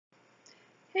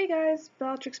Hey guys,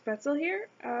 Bellatrix Pretzel here.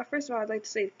 First of all, I'd like to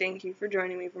say thank you for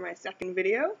joining me for my second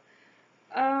video.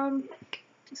 Um,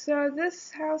 so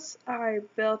this house I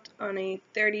built on a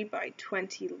 30 by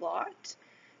 20 lot,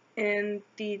 and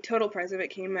the total price of it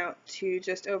came out to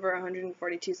just over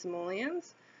 142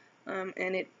 simoleons.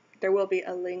 And there will be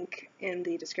a link in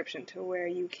the description to where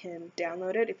you can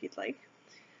download it if you'd like.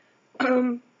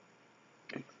 Um,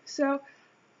 so,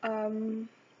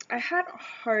 I had a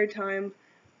hard time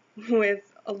with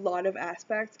a lot of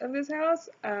aspects of this house.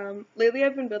 Lately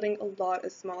I've been building a lot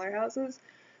of smaller houses,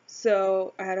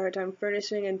 so I had a hard time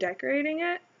furnishing and decorating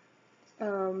it,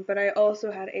 but I also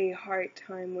had a hard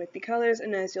time with the colors,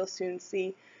 and as you'll soon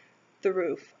see, the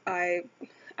roof.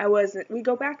 We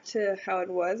go back to how it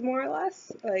was more or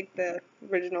less, like the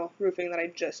original roofing that I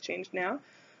just changed now,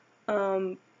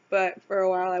 but for a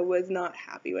while I was not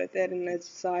happy with it, and as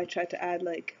you saw I tried to add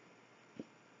like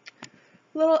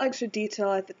little extra detail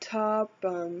at the top,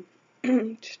 to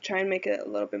try and make it a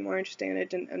little bit more interesting, and it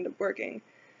didn't end up working,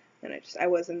 and I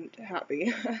wasn't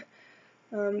happy.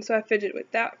 So I fidgeted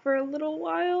with that for a little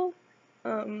while.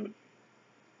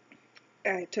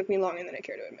 It took me longer than I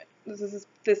care to admit.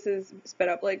 This is sped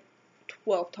up like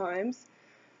 12 times,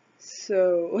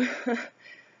 so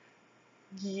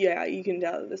yeah, you can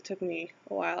tell that this took me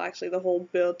a while. Actually, the whole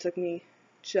build took me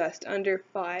just under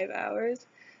 5 hours.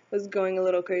 Was going a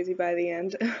little crazy by the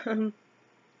end.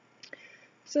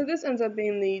 So this ends up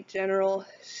being the general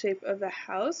shape of the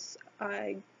house.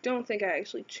 I don't think I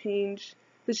actually changed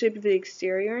the shape of the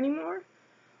exterior anymore.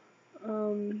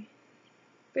 But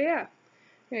yeah.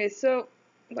 Okay, so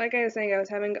like I was saying, I was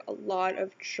having a lot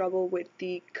of trouble with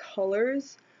the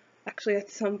colors. Actually, at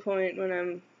some point when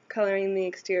I'm coloring the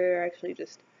exterior, I actually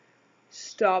just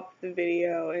stop the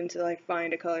video and to like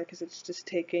find a color because it's just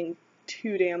taking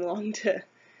too damn long to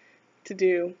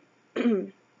do.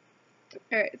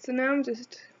 Alright, so now I'm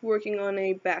just working on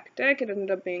a back deck. It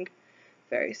ended up being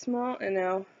very small, and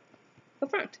now the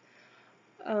front.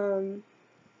 Okay, I'm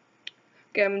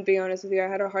gonna be honest with you, I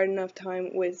had a hard enough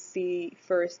time with the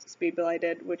first speed build I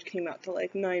did, which came out to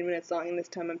like 9 minutes long, and this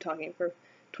time I'm talking for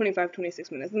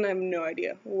 25-26 minutes, and I have no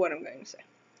idea what I'm going to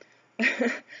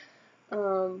say.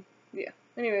 Yeah.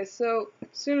 Anyway, so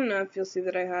soon enough you'll see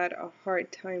that I had a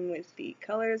hard time with the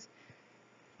colors.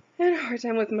 And a hard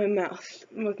time with my mouth.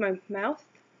 With my mouth?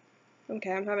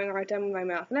 Okay, I'm having a hard time with my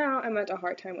mouth now. I meant a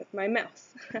hard time with my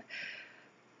mouse.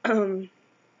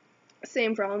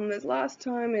 Same problem as last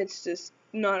time. It's just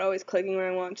not always clicking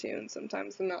where I want to, and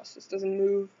sometimes the mouse just doesn't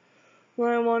move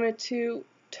where I want it to.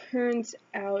 Turns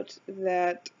out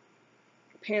that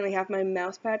apparently half my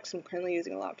mouse pad, because I'm currently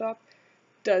using a laptop,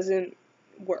 doesn't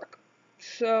work.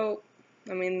 So,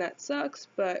 I mean, that sucks,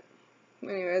 but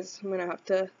anyways, I'm gonna have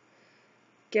to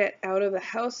get out of the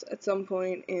house at some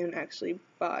point and actually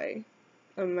buy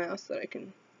a mouse that I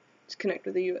can just connect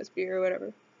with a USB or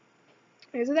whatever.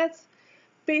 Okay, so that's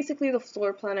basically the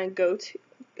floor plan I go to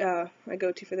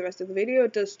for the rest of the video.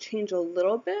 It does change a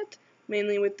little bit,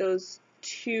 mainly with those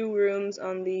 2 rooms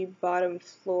on the bottom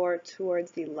floor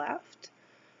towards the left.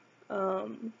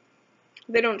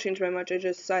 They don't change very much. I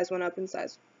just size one up and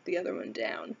size the other one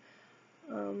down.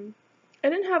 I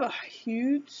didn't have a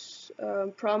huge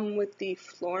problem with the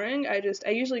flooring. I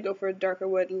usually go for a darker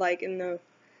wood like in the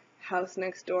house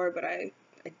next door, but I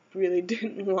really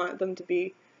didn't want them to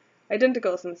be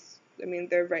identical since, I mean,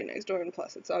 they're right next door, and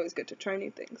plus it's always good to try new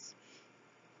things.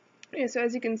 Yeah, so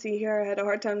as you can see here, I had a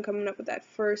hard time coming up with that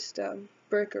first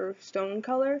brick or stone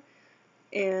color,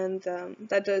 and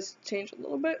that does change a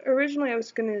little bit. Originally I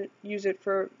was going to use it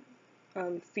for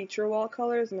feature wall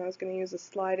colors, and I was going to use a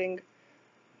sliding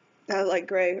light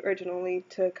gray originally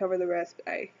to cover the rest,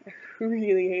 but I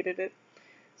really hated it.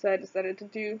 So I decided to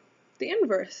do the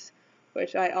inverse,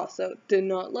 which I also did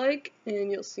not like, and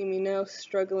you'll see me now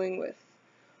struggling with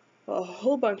a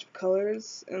whole bunch of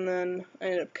colors, and then I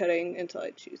ended up cutting until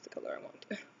I choose the color I want,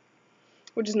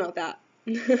 which is not that.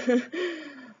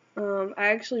 I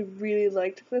actually really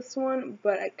liked this one,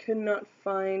 but I could not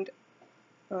find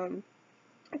a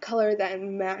color that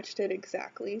matched it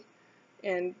exactly,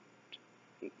 and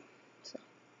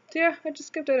so yeah, I just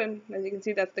skipped it, and as you can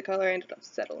see, that's the color I ended up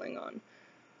settling on.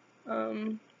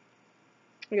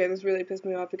 Okay, this really pissed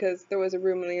me off because there was a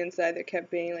room on the inside that kept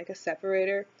being like a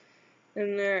separator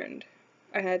in there, and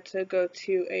I had to go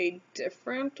to a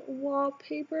different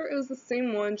wallpaper. It was the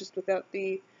same one, just without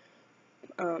the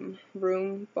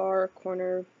room bar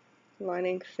corner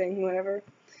lining thing, whatever.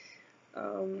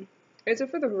 So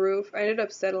for the roof, I ended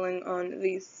up settling on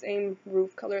the same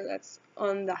roof color that's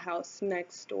on the house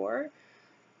next door.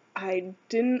 I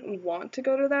didn't want to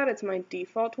go to that, it's my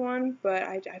default one, but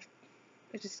I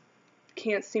just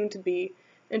can't seem to be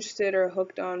interested or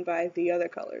hooked on by the other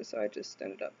colors, so I just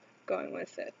ended up going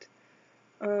with it.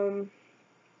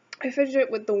 I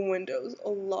fidget with the windows a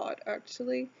lot,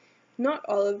 actually. Not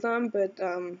all of them, but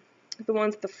the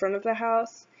ones at the front of the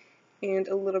house and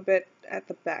a little bit at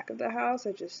the back of the house.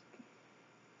 I don't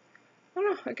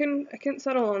know, I couldn't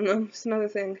settle on them. It's another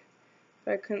thing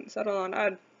that I couldn't settle on.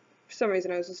 For some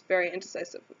reason, I was just very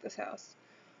indecisive with this house.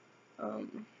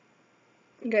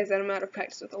 Guys, I'm out of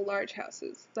practice with the large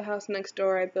houses. The house next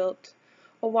door I built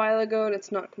a while ago, and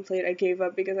it's not complete. I gave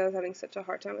up because I was having such a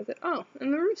hard time with it. Oh,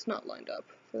 and the roof's not lined up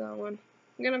for that one.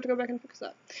 I'm gonna have to go back and fix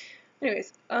that.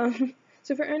 Anyways,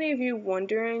 so for any of you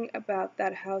wondering about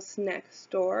that house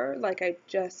next door, like I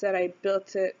just said, I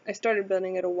started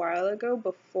building it a while ago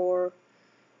before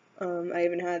I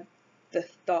even had the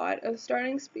thought of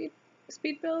starting speed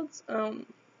builds.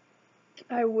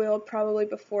 I will probably,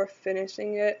 before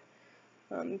finishing it,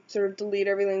 sort of delete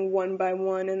everything one by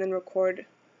one and then record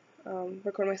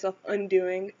myself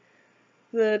undoing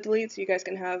the delete so you guys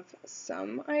can have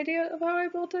some idea of how I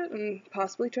built it and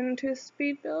possibly turn it into a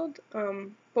speed build.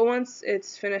 But once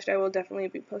it's finished, I will definitely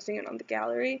be posting it on the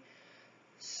gallery,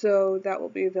 so that will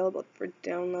be available for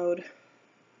download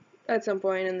at some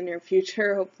point in the near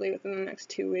future, hopefully within the next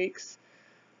 2 weeks.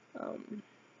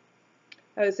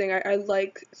 I was saying I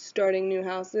like starting new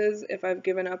houses. If I've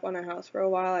given up on a house for a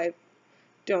while, I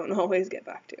don't always get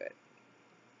back to it.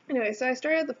 Anyway, so I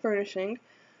started the furnishing.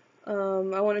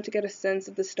 I wanted to get a sense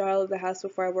of the style of the house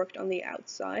before I worked on the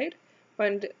outside.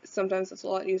 Find sometimes it's a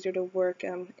lot easier to work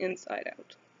inside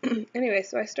out. Anyway,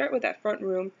 so I start with that front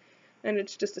room, and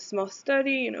it's just a small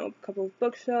study, a couple of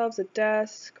bookshelves, a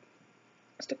desk,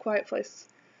 just a quiet place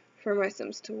for my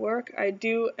Sims to work. I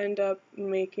do end up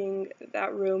making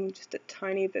that room just a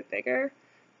tiny bit bigger,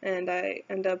 and I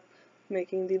end up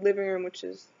making the living room, which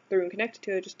is the room connected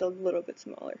to it, just a little bit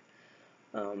smaller.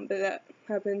 But that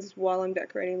happens while I'm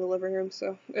decorating the living room,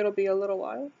 so it'll be a little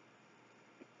while.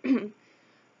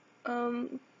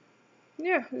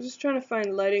 Yeah, I was just trying to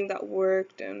find lighting that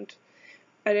worked, and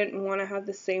I didn't want to have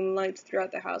the same lights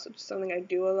throughout the house, which is something I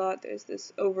do a lot. There's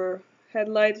this overhead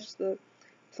light, just the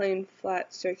plain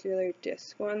flat circular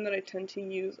disc one that I tend to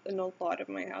use in a lot of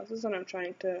my houses, and I'm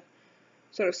trying to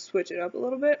sort of switch it up a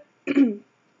little bit.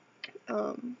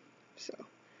 So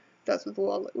that's what the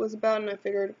wall light was about, and I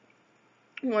figured,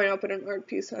 why not put an art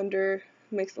piece under?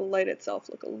 Makes the light itself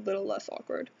look a little less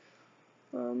awkward.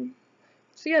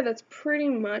 So yeah, that's pretty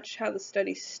much how the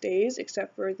study stays,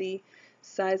 except for the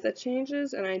size that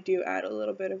changes, and I do add a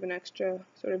little bit of an extra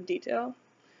sort of detail.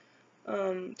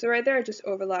 So right there I just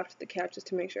overlapped the couches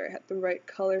to make sure I had the right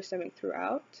color stemming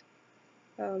throughout.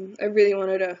 I really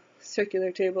wanted a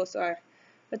circular table, so I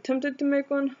attempted to make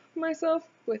one myself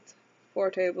with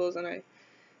 4 tables, and I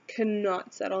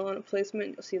cannot settle on a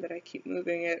placement. You'll see that I keep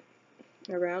moving it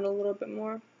around a little bit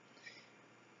more.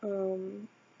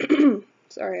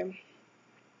 Sorry, my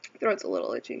throat's a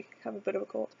little itchy, have a bit of a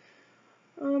cold.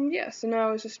 Yeah, so now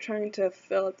I was just trying to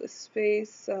fill up the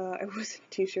space. I wasn't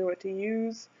too sure what to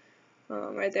use.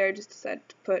 Right there I just decided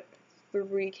to put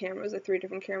 3 cameras, the 3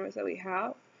 different cameras that we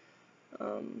have.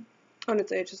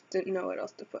 Honestly, I just didn't know what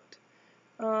else to put.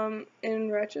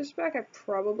 In retrospect, I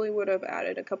probably would have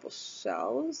added a couple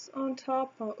shelves on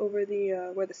top over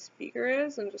the where the speaker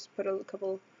is, and just put a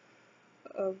couple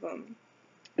of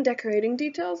decorating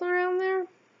details around there,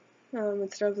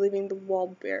 instead of leaving the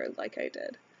wall bare like I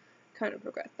did. Kind of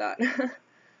regret that.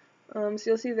 So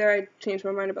you'll see there I changed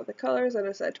my mind about the colors. I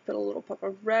decided to put a little pop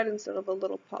of red instead of a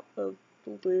little pop of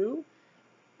blue.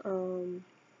 I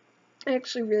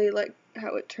actually really like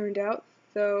how it turned out,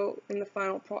 though in the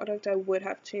final product I would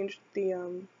have changed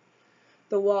the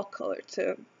wall color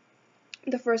to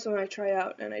the first one I try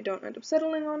out, and I don't end up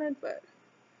settling on it, but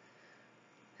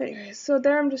anyway, so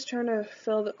there I'm just trying to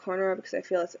fill the corner up because I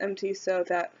feel it's empty, so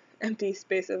that empty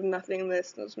space of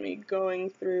nothingness was me going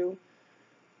through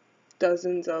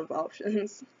dozens of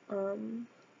options. So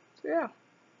yeah.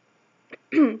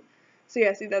 So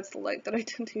yeah, see, that's the light that I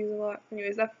tend to use a lot.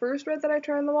 Anyways, that first red that I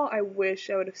tried on the wall, I wish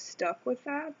I would have stuck with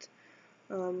that.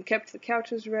 Kept the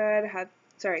couches red,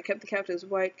 kept the couches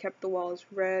white, kept the walls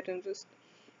red, and just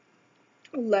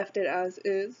left it as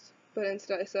is. But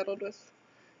instead I settled with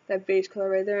that beige color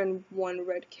right there and 1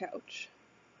 red couch.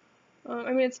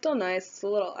 I mean, it's still nice, it's a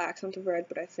little accent of red,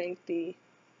 but I think the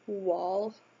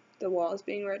walls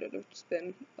being red would have just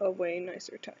been a way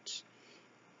nicer touch.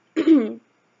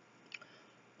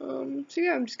 So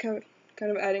yeah, I'm just kind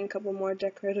of adding a couple more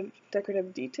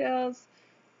decorative details,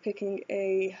 picking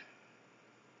a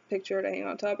picture to hang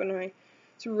on top, and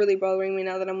it's really bothering me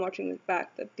now that I'm watching this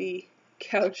back that the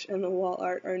couch and the wall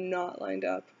art are not lined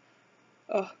up.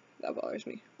 Oh, that bothers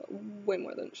me way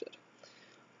more than it should.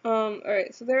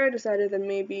 Alright, so there I decided that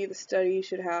maybe the study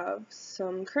should have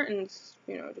some curtains,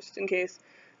 you know, just in case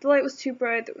the light was too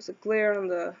bright, there was a glare on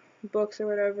the books or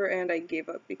whatever, and I gave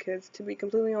up because, to be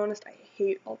completely honest, I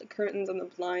hate all the curtains and the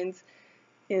blinds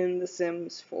in The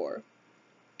Sims 4.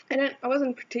 And I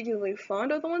wasn't particularly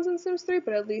fond of the ones in Sims 3,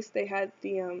 but at least they had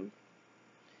the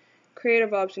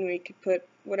creative option where you could put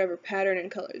whatever pattern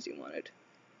and colors you wanted.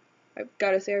 I've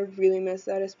gotta say I really miss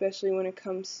that, especially when it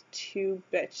comes to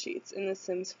bed sheets in The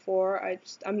Sims 4.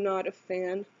 I'm not a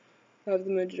fan of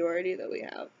the majority that we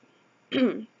have.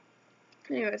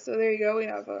 Anyway, so there you go, we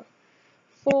have a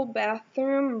full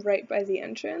bathroom right by the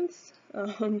entrance.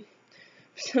 For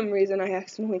some reason I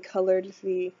accidentally colored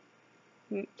the,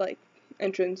 like,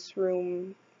 entrance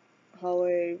room,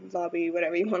 hallway, lobby,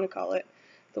 whatever you want to call it.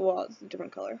 The wall is a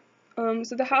different color.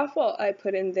 So the half wall I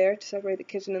put in there to separate the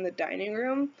kitchen and the dining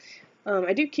room.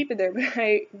 I do keep it there, but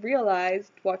I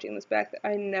realized watching this back that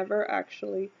I never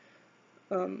actually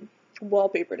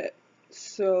wallpapered it.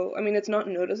 So, I mean, it's not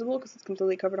noticeable because it's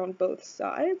completely covered on both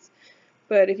sides.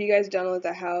 But if you guys download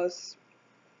the house,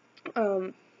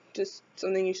 just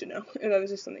something you should know. That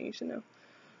was just something you should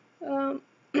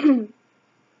know.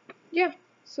 Yeah,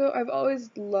 so I've always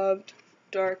loved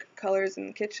dark colors in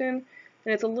the kitchen,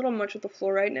 and it's a little much with the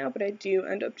floor right now, but I do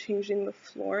end up changing the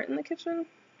floor in the kitchen.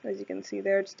 As you can see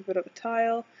there, just a bit of a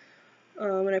tile.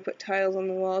 When I put tiles on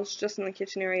the walls, just in the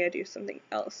kitchen area, I do something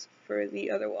else for the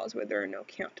other walls where there are no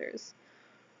counters.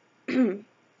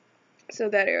 So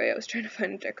that area, I was trying to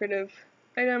find a decorative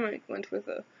item. I went with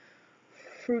a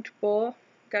fruit bowl.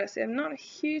 Gotta say, I'm not a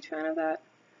huge fan of that.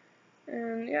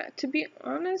 And yeah, to be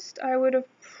honest, I would have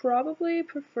probably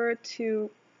preferred to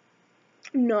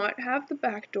not have the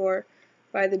back door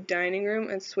by the dining room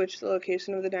and switch the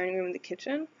location of the dining room and the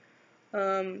kitchen.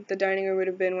 The dining room would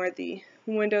have been where the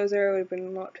windows are, it would have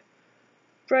been a lot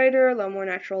brighter, a lot more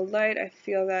natural light. I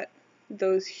feel that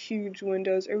those huge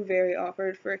windows are very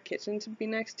awkward for a kitchen to be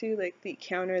next to, like the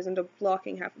counters end up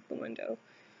blocking half of the window.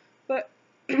 But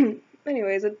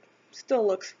anyways, it still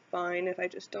looks fine if I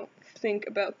just don't think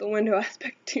about the window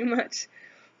aspect too much.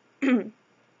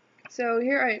 So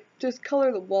here I just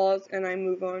color the walls and I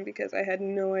move on because I had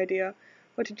no idea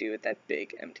what to do with that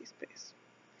big empty space.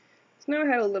 So now I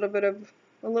had a little bit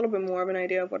more of an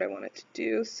idea of what I wanted to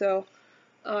do, so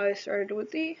I started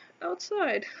with the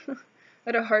outside. I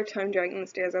had a hard time dragging the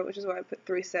stairs out, which is why I put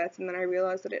 3 sets, and then I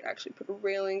realized that it actually put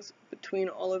railings between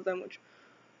all of them, which,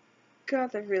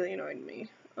 God, that really annoyed me.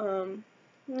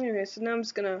 Anyway, so now I'm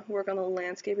just gonna work on the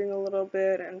landscaping a little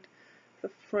bit and the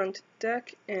front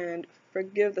deck, and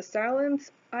forgive the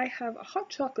silence, I have a hot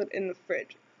chocolate in the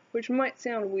fridge, which might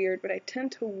sound weird, but I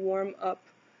tend to warm it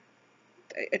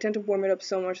up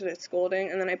so much that it's scalding,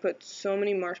 and then I put so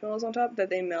many marshmallows on top that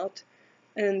they melt,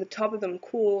 and the top of them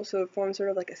cool, so it forms sort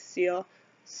of like a seal,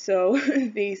 so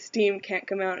the steam can't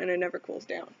come out and it never cools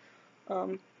down.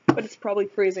 But it's probably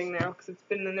freezing now because it's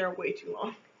been in there way too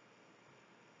long.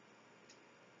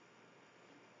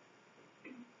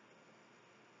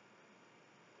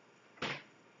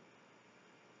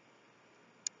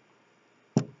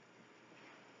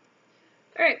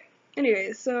 Alright,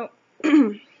 anyways, so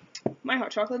my hot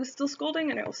chocolate is still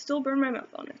scalding and I will still burn my mouth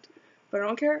on it. But I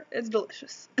don't care, it's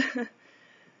delicious.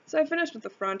 So I finished with the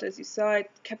front. As you saw, I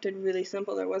kept it really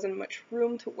simple. There wasn't much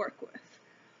room to work with.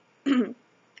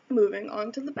 Moving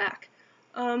on to the back.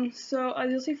 So as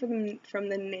you'll see from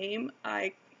the name,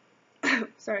 I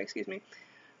sorry, excuse me.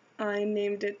 I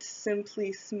named it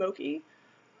simply Smoaky.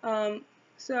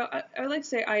 So I would like to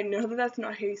say I know that that's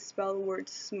not how you spell the word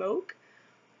smoke.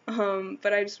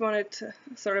 But I just wanted to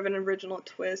sort of an original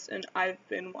twist, and I've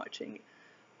been watching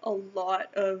a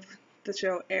lot of the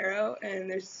show Arrow, and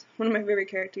there's one of my favorite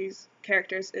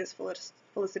characters is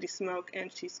Felicity Smoke,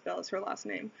 and she spells her last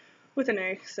name with an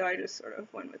A, so I just sort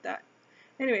of went with that.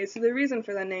 Anyway, so the reason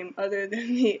for that name, other than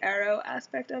the Arrow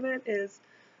aspect of it, is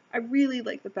I really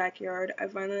like the backyard. I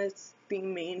find that it's the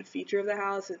main feature of the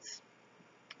house. It's,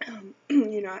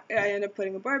 you know, I end up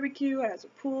putting a barbecue, it has a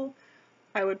pool.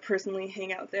 I would personally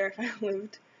hang out there if I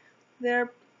lived there.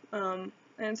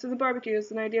 And so the barbecue is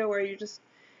an idea where you just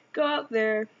go out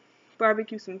there,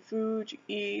 barbecue some food, you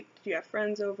eat, you have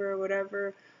friends over,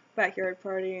 whatever, backyard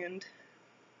party, and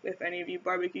if any of you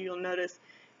barbecue, you'll notice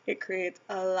it creates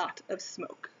a lot of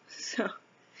smoke. So,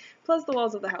 plus the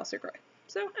walls of the house are gray.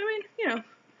 So, I mean, you know,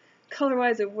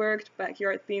 color-wise it worked,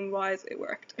 backyard theme-wise it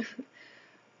worked.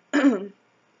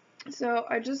 So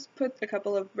I just put a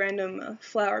couple of random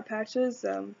flower patches,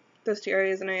 those 2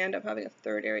 areas, and I end up having a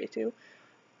 3rd area too.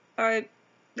 I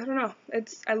don't know,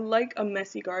 I like a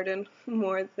messy garden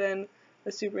more than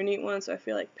a super neat one, so I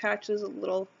feel like patches a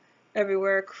little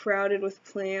everywhere, crowded with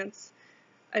plants.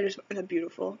 I just find that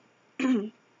beautiful.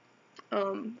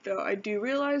 Though I do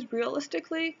realize,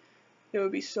 realistically, it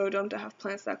would be so dumb to have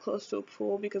plants that close to a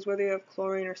pool, because whether you have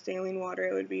chlorine or saline water,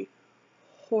 it would be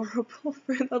horrible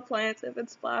for the plants if it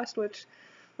splashed, which,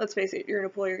 let's face it, you're in a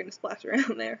pool, you're going to splash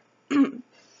around there.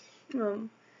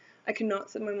 I cannot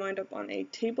set my mind up on a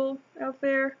table out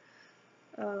there.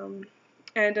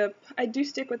 I do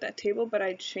stick with that table, but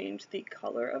I changed the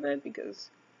color of it because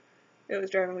it was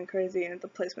driving me crazy and the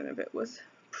placement of it was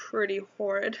pretty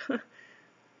horrid.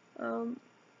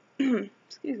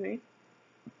 Excuse me.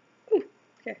 Ooh,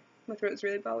 okay, my throat's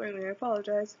really bothering me, I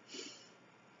apologize.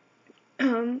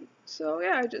 So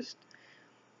yeah, I just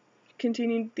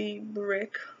continued the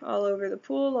brick all over the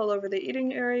pool, all over the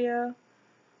eating area.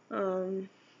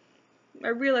 I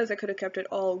realized I could have kept it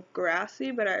all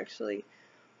grassy, but I actually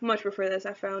much prefer this.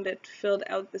 I found it filled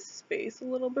out the space a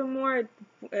little bit more.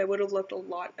 It would have looked a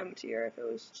lot emptier if it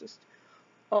was just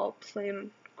all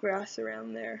plain grass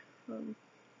around there.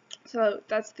 So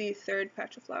that's the third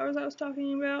patch of flowers I was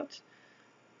talking about.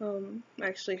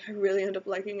 Actually, I really end up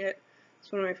liking it.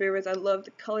 It's one of my favorites. I love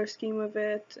the color scheme of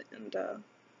it, and I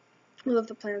love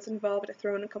the plants involved. I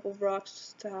throw in a couple of rocks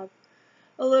just to have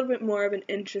a little bit more of an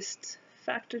interest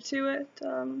factor to it.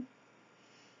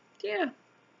 Yeah.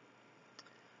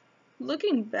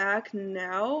 Looking back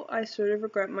now, I sort of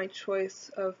regret my choice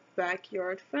of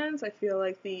backyard fence. I feel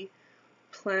like the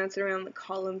plants around the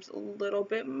columns a little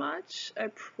bit much. I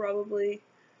probably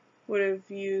would have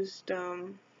used,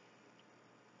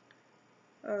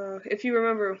 if you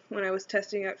remember when I was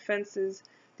testing out fences,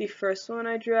 the first one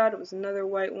I drew out, it was another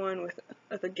white one with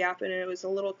a gap in it. It was a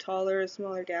little taller, a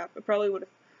smaller gap. I probably would have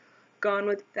gone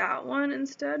with that one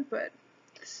instead, but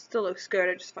it still looks good.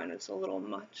 I just find it's a little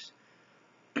much.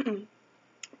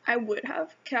 I would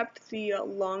have kept the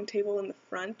long table in the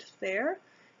front there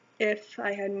if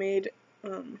I had made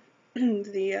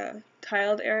the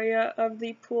tiled area of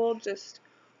the pool just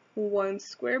one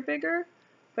square bigger,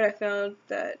 but I found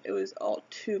that it was all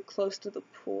too close to the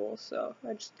pool, so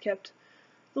I just kept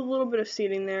the little bit of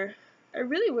seating there. I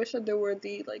really wish that there were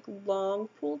the like long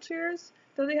pool chairs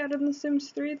that they had in The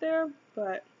Sims 3 there,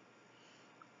 but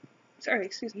sorry,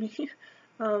 excuse me.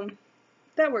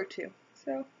 That worked too.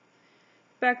 So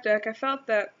back deck, I felt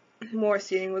that more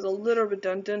seating was a little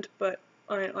redundant, but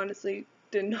I honestly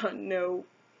did not know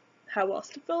how else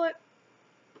to fill it.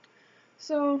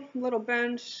 So, little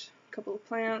bench, a couple of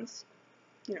plants,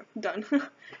 you know, done.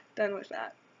 Done with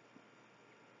that.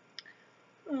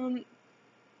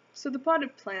 So the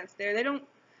potted plants there, they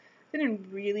didn't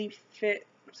really fit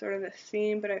sort of the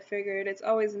theme, but I figured it's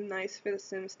always nice for the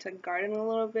Sims to garden a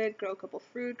little bit, grow a couple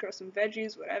fruit, grow some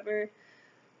veggies, whatever.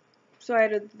 So I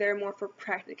added there more for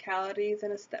practicality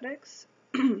than aesthetics.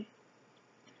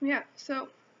 Yeah, so you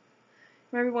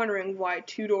might be wondering why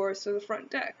 2 doors to the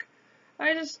front deck.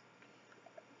 I don't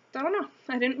know.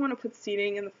 I didn't want to put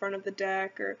seating in the front of the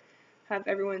deck or have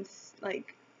everyone's,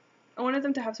 like, I wanted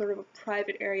them to have sort of a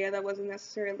private area that wasn't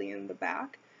necessarily in the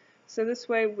back. So this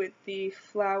way, with the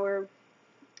flower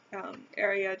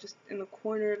area just in the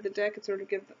corner of the deck, it sort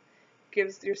of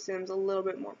gives your Sims a little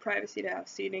bit more privacy to have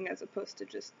seating as opposed to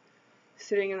just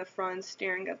sitting in the front,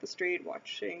 staring at the street,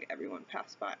 watching everyone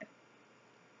pass by.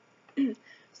 So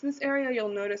this area, you'll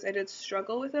notice I did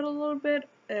struggle with it a little bit.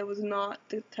 It was not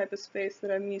the type of space that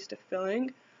I'm used to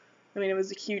filling. I mean, it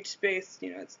was a huge space,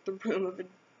 you know, it's the room of a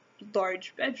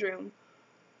large bedroom,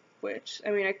 which,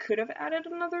 I mean, I could have added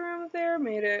another room there,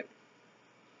 made it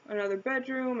another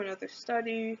bedroom, another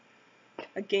study,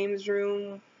 a games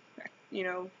room, you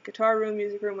know, guitar room,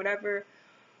 music room, whatever,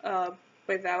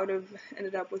 but that would have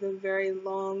ended up with a very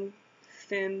long,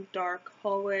 thin, dark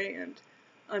hallway, and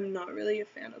I'm not really a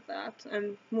fan of that.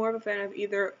 I'm more of a fan of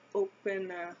either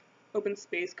open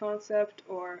space concept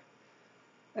or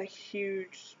a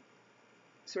huge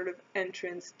sort of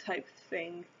entrance type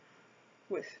thing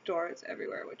with doors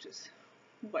everywhere, which is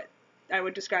what I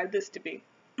would describe this to be.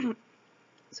 So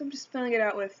I'm just filling it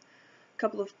out with a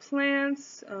couple of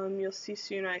plants. You'll see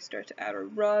soon I start to add a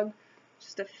rug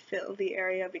just to fill the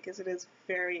area because it is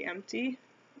very empty.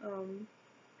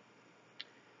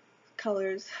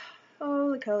 Colors.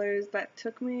 Oh, the colors. That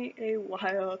took me a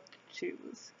while to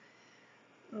choose.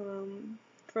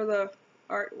 For the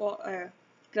art wall,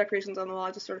 decorations on the wall,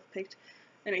 I just sort of picked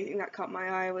anything that caught my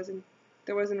eye.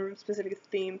 There wasn't a specific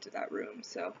theme to that room,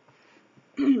 so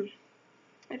I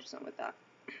just went with that.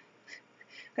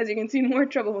 As you can see, more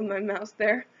trouble with my mouse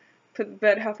there. Put the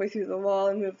bed halfway through the wall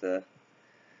and move the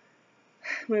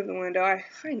window. I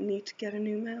need to get a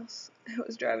new mouse. It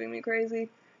was driving me crazy.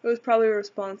 It was probably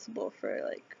responsible for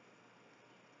like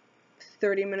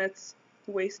 30 minutes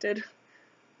wasted.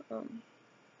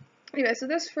 Anyway, so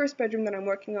this first bedroom that I'm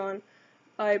working on,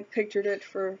 I pictured it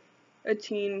for a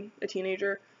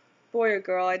teenager, boy or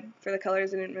girl. For the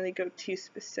colors, I didn't really go too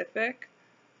specific.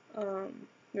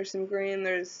 There's some green,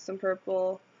 there's some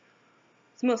purple.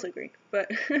 It's mostly green,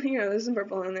 but there's some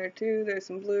purple in there too. There's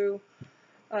some blue.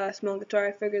 Small guitar.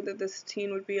 I figured that this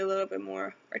teen would be a little bit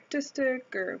more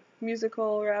artistic or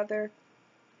musical, rather.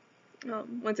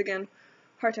 Once again,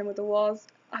 hard time with the walls.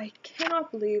 I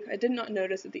cannot believe I did not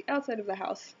notice that the outside of the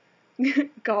house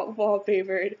got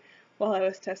wallpapered while I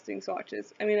was testing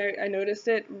swatches. I mean, I noticed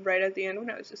it right at the end when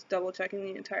I was just double checking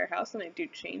the entire house, and I do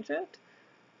change it.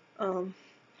 So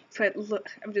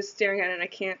I'm just staring at it and I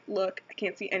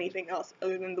can't see anything else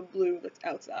other than the blue that's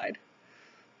outside.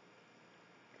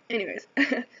 Anyways,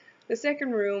 the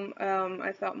second room,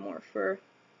 I thought more for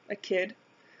a kid.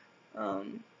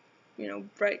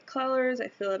 Bright colors. I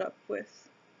fill it up with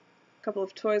a couple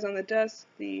of toys on the desk,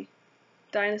 the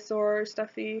dinosaur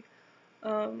stuffy.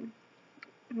 In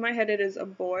my head it is a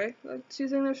boy that's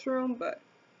using this room, but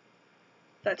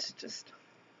that's just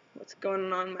what's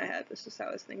going on in my head. That's just how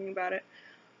I was thinking about it.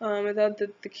 I thought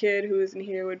that the kid who was in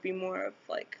here would be more of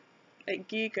like a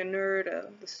geek, a nerd,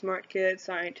 the smart kid,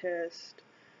 scientist,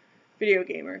 video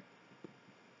gamer.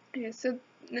 Yeah, so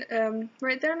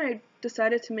right then I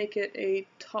decided to make it a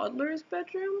toddler's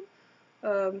bedroom.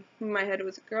 In my head it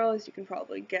was a girl, as you can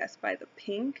probably guess by the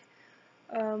pink.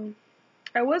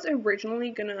 I was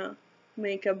originally gonna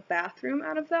make a bathroom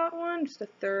out of that one, just a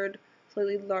third,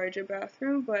 slightly larger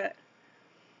bathroom, but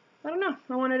I don't know.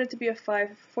 I wanted it to be a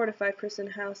 4 to 5 person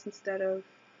house instead of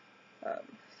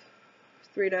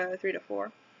 3 to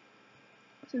 4.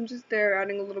 So I'm just there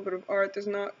adding a little bit of art.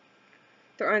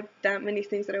 There aren't that many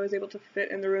things that I was able to fit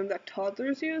in the room that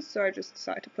toddlers use, so I just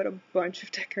decided to put a bunch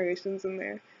of decorations in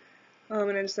there.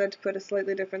 And I decided to put a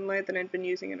slightly different light than I'd been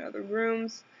using in other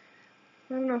rooms.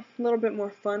 I don't know, a little bit more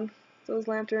fun. Those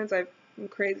lanterns, I'm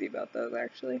crazy about those,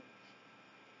 actually.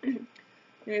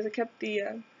 Anyways, I kept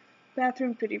the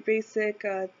bathroom pretty basic,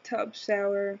 tub,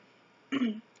 shower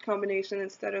combination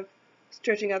instead of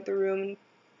stretching out the room and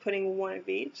putting one of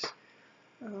each.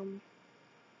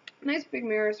 Nice big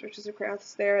mirror switches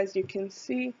across there, as you can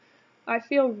see. I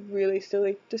feel really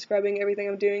silly describing everything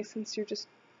I'm doing since you're just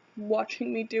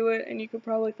watching me do it and you could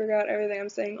probably figure out everything I'm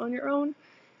saying on your own.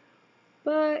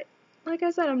 But, like I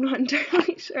said, I'm not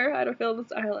entirely sure how to fill the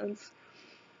silence.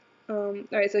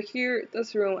 Alright, so here,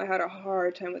 this room, I had a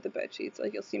hard time with the bed sheets.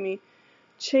 Like, you'll see me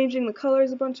changing the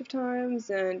colors a bunch of times,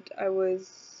 and I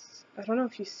don't know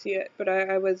if you see it, but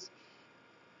I was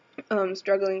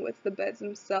struggling with the beds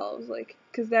themselves, like,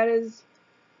 because that is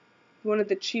one of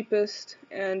the cheapest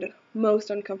and most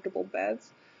uncomfortable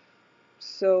beds.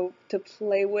 So to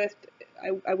play with,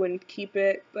 I wouldn't keep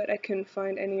it, but I couldn't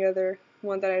find any other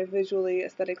one that I visually,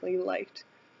 aesthetically liked.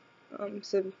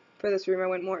 So for this room, I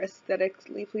went more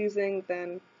aesthetically pleasing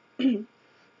than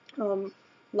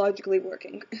logically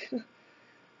working.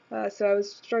 So I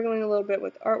was struggling a little bit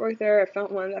with artwork there. I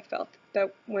found one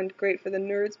that went great for the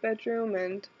nerd's bedroom,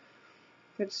 and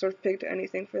I just sort of picked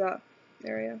anything for that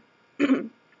area.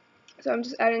 So I'm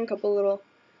just adding a couple little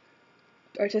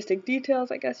artistic details,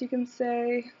 I guess you can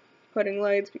say. Putting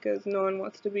lights because no one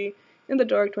wants to be in the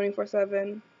dark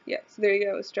 24/7. Yeah, so there you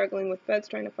go. I was struggling with beds,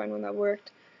 trying to find one that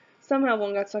worked. Somehow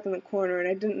one got stuck in the corner and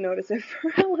I didn't notice it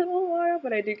for a little while,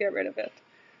 but I did get rid of it.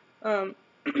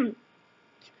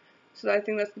 So I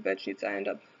think that's the bed sheets I end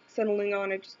up settling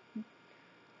on. I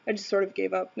just sort of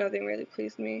gave up. Nothing really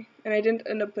pleased me. And I didn't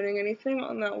end up putting anything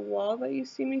on that wall that you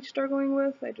see me struggling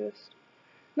with.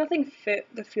 Nothing fit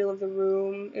the feel of the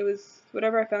room. It was,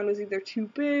 whatever I found was either too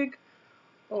big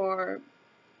or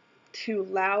too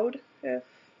loud, if,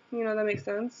 that makes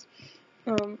sense.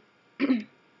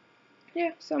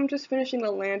 Yeah, so I'm just finishing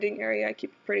the landing area. I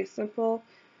keep it pretty simple.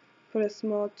 Put a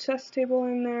small chess table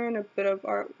in there and a bit of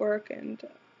artwork, and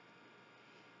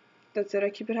that's it. I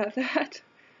keep it at that.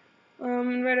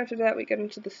 Right after that, we get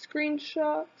into the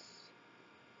screenshots.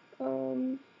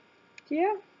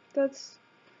 Yeah, that's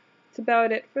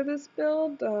about it for this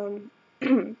build.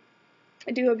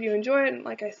 I do hope you enjoy it, and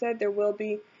like I said, there will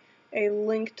be a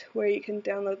link to where you can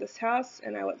download this house,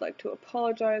 and I would like to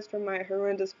apologize for my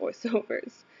horrendous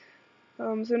voiceovers.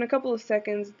 So in a couple of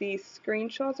seconds, the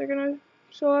screenshots are going to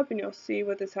show up, and you'll see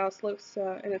what this house looks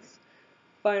in its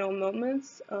final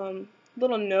moments.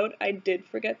 Little note, I did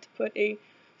forget to put a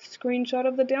screenshot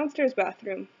of the downstairs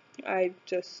bathroom. I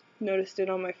just noticed it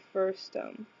on my first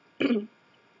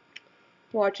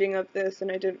watching of this,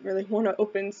 and I didn't really want to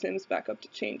open Sims back up to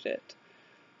change it.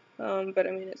 But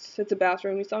I mean, it's a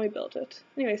bathroom. You saw me build it.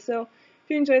 Anyway, so if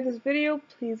you enjoyed this video,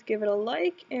 please give it a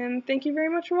like, and thank you very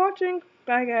much for watching.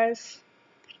 Bye guys.